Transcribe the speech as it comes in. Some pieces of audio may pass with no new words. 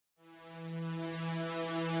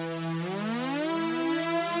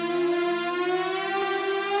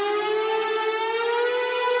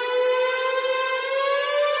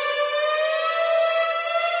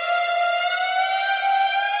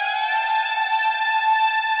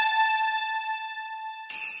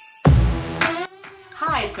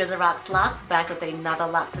Hi, it's GrizzleRocsLocs back with another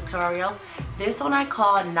lock tutorial. This one I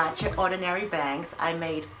call Not Your Ordinary Bangs. I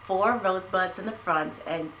made 4 rosebuds in the front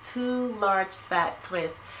and 2 large fat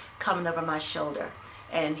twists coming over my shoulder.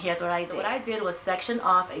 And here's what I did. What I did was section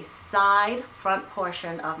off a side front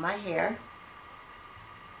portion of my hair.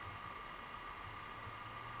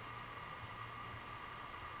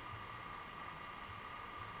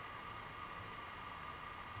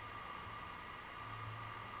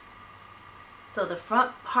 So the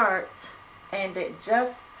front part ended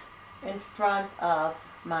just in front of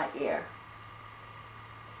my ear.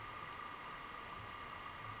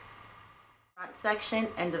 Front section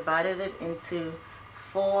and divided it into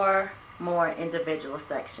 4 more individual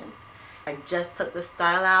sections. I just took the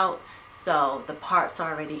style out, so the part's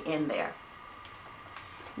already in there.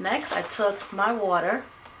 Next, I took my water,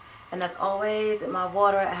 and as always in my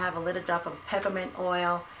water I have a little drop of peppermint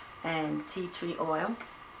oil and tea tree oil.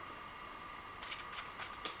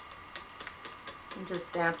 And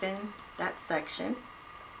just dampen that section.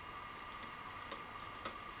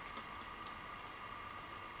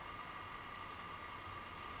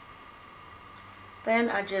 Then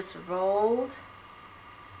I just rolled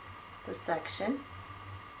the section.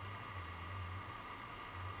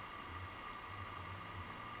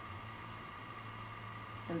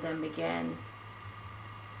 And then began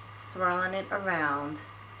swirling it around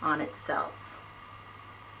on itself.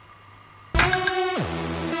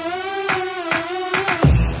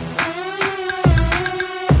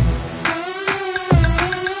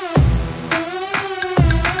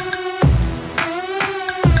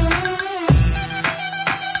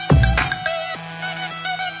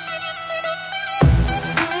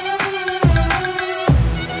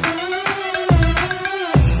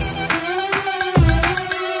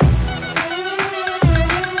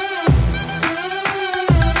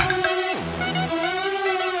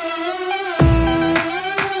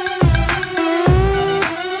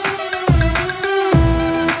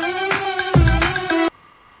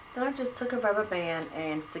 Just took a rubber band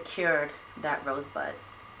and secured that rosebud.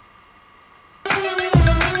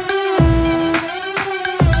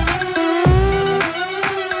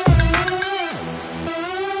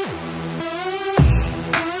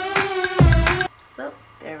 So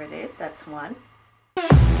there it is, that's one.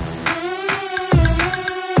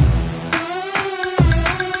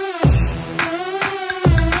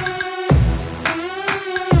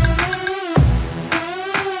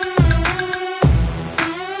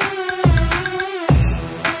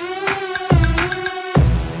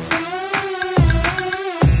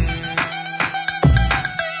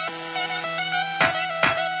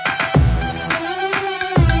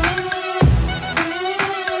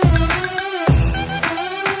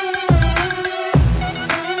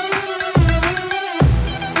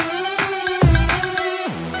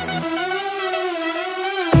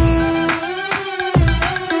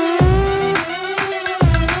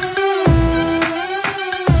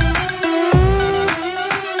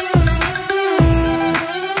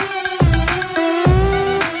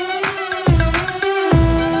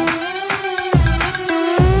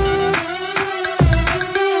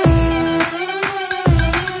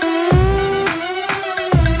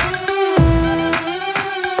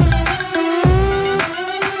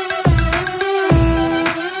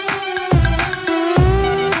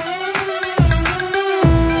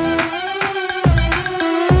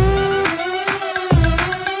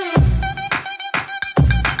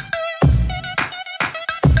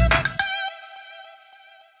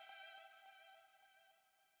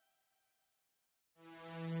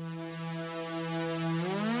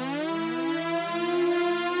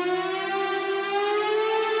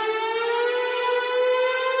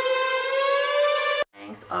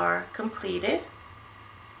 Are completed,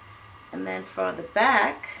 and then for the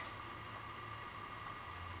back,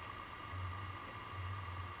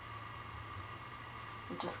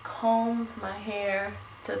 I just combed my hair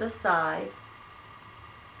to the side,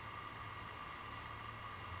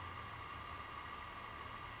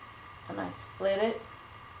 and I split it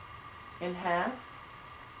in half.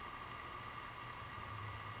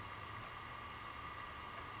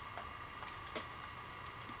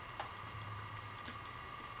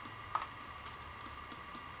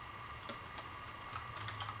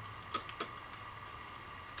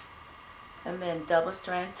 And then double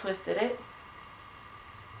strand twisted it.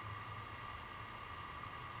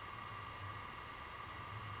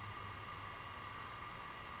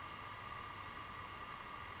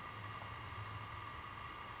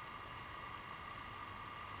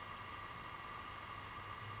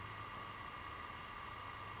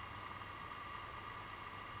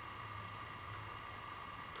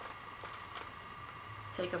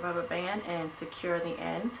 take a rubber band and secure the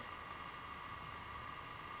end.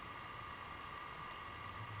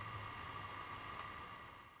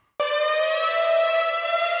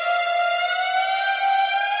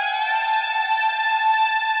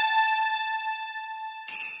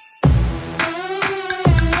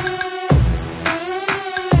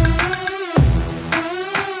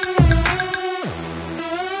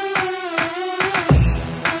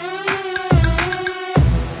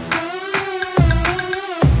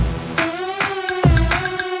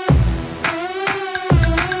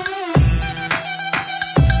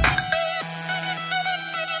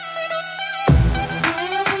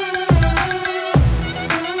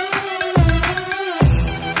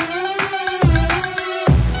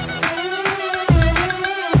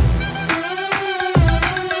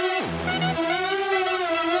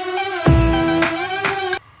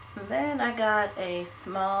 I got a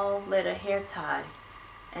small leather hair tie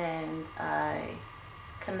and I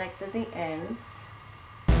connected the ends.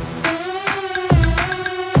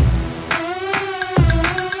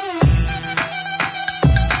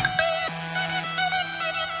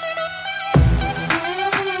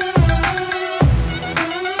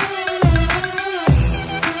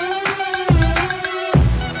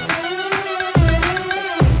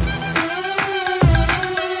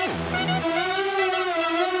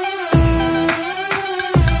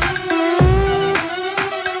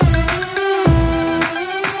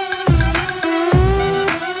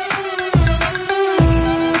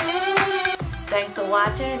 Thanks for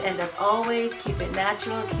watching, and as always, keep it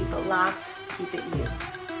natural, keep it locked, keep it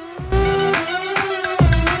you.